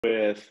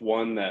with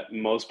one that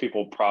most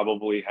people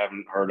probably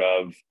haven't heard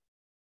of,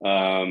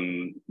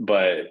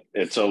 but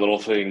it's a little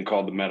thing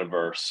called the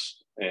metaverse.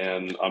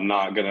 And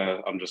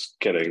I'm just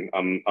kidding.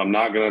 I'm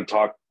not gonna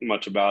talk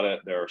much about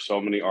it. There are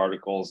so many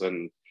articles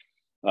and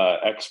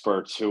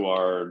experts who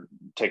are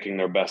taking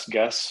their best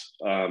guess.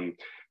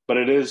 But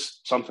it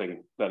is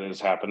something that is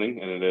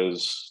happening, and it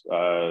is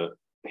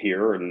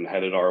here and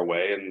headed our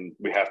way, and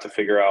we have to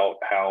figure out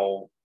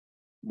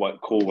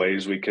what cool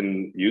ways we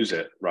can use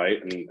it,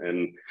 right?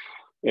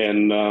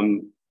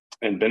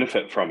 And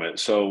benefit from it.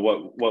 So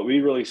what we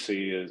really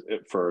see is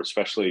it, for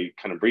especially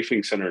kind of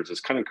briefing centers, is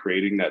kind of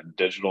creating that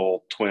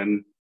digital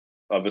twin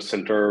of a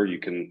center. You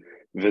can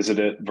visit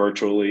it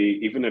virtually,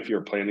 even if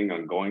you're planning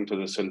on going to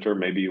the center.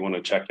 Maybe you want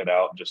to check it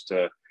out just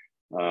to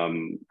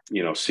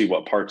see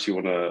what parts you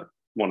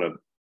want to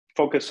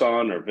focus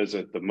on or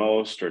visit the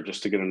most, or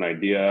just to get an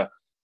idea,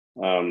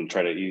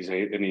 try to ease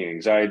any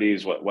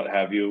anxieties, what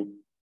have you.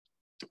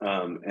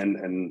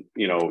 And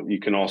you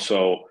can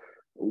also,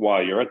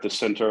 while you're at the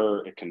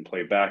center, it can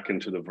play back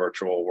into the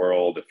virtual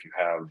world. If you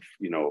have,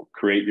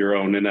 create your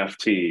own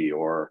NFT,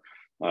 or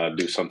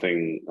do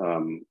something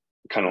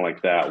kind of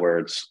like that, where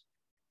it's,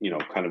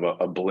 kind of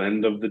a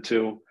blend of the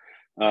two.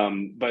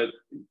 But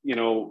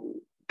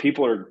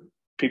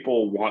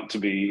people want to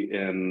be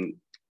in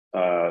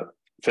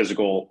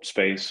physical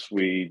space.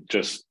 We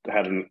just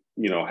had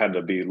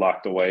to be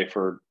locked away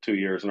for 2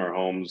 years in our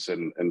homes,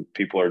 and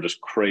people are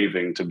just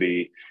craving to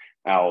be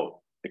out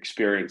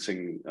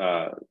experiencing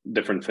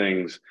different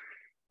things.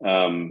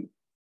 But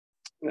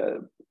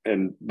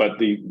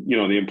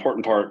the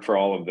important part for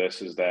all of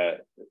this is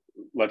that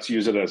let's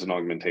use it as an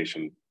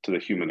augmentation to the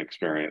human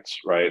experience,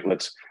 right?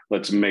 Let's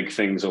make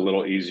things a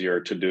little easier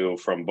to do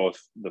from both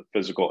the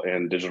physical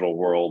and digital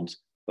worlds.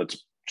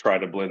 Let's try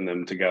to blend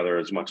them together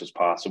as much as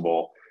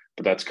possible.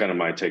 But that's kind of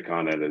my take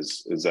on it,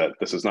 is that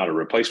this is not a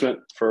replacement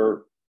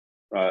for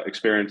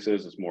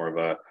experiences. It's more of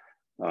a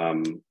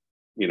an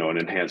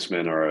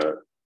enhancement, or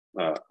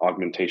a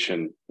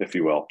augmentation, if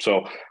you will.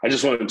 So I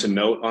just wanted to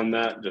note on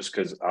that, just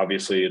because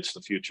obviously it's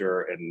the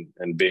future,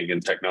 and being in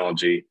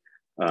technology,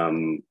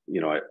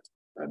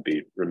 I'd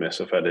be remiss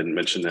if I didn't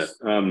mention it.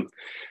 You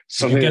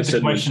Something get that the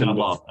Sid question a mentioned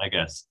lot, I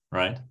guess,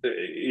 right? Like,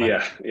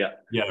 yeah, yeah.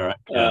 yeah, right.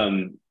 Yeah,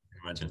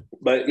 imagine.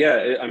 But yeah,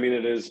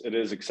 it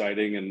is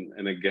exciting,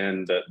 and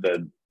again,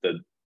 the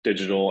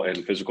digital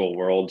and physical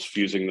worlds,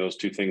 fusing those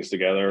two things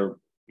together,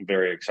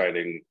 very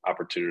exciting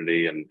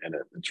opportunity, and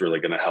it's really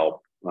going to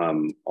help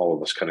all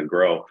of us kind of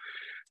grow.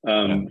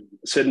 Yeah.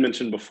 Sid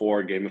mentioned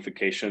before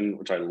gamification,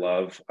 which I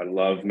love. I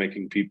love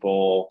making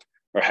people,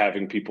 or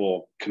having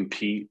people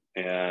compete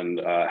and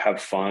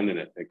have fun, and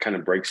it kind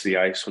of breaks the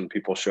ice when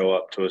people show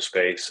up to a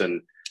space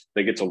and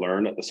they get to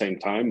learn at the same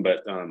time.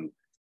 But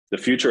the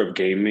future of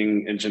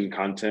gaming engine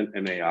content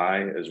and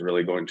AI is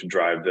really going to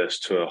drive this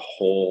to a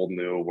whole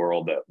new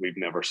world that we've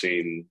never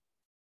seen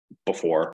before.